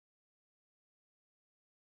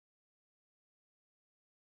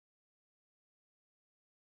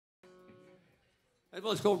That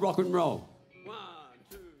was called rock and roll. 1,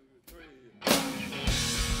 2, 3.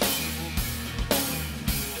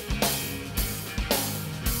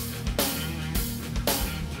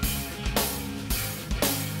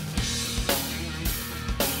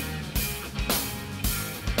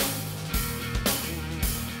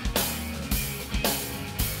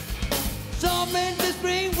 Some men just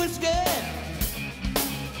bring whiskey,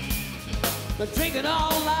 they drink it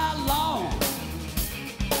all night long.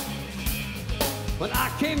 But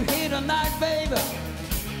I came here tonight, baby,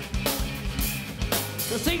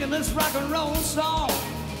 to sing this rock and roll song.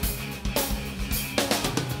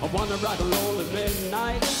 I wanna rock and roll at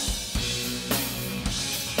midnight.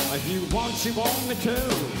 If you want me to.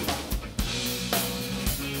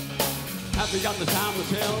 Have you got the time to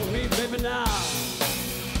tell me, baby, now?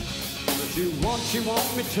 If you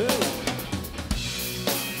want me to.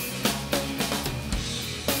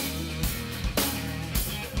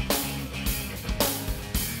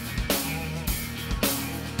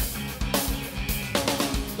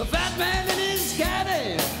 The fat man in his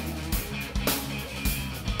caddy,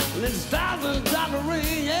 and his $1,000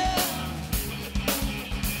 ring, yeah.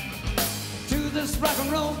 To this rock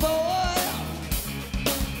and roll boy,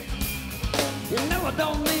 you know I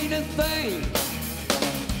don't need a thing.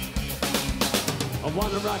 I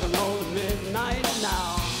wanna rock and roll at midnight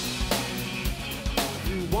now.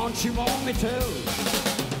 You want me to.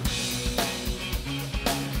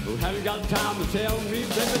 Well, have you got time to tell me,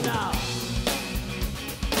 baby, now?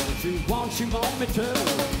 You want me to.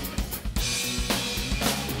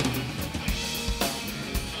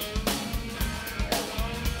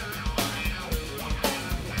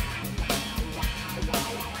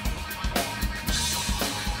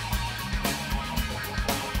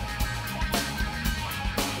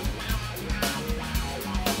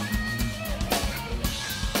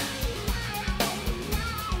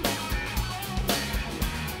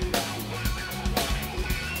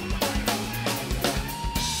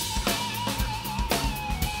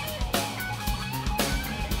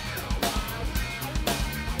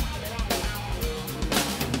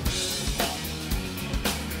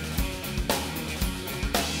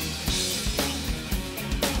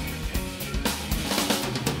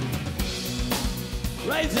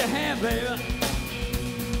 Raise your hand, baby.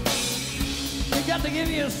 You got to give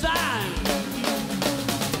me a sign.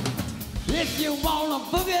 If you want a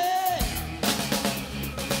boogie,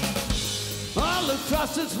 all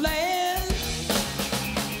across this land,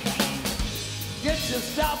 get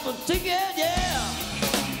yourself a ticket, yeah,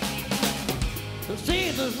 to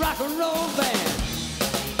see this rock and roll band.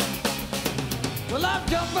 Well, I'll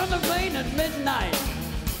jump on the plane at midnight.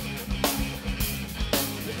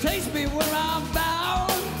 Takes me where I'm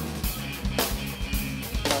bound.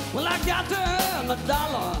 Well, I got to earn $1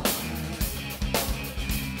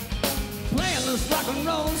 playing this rock and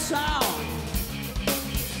roll sound.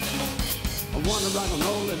 I wanna rock and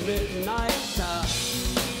roll at midnight.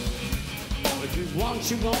 If you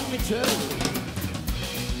want me to.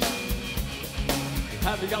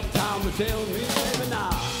 Have you got time to tell me, baby, now?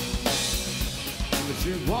 If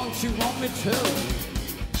you want me to.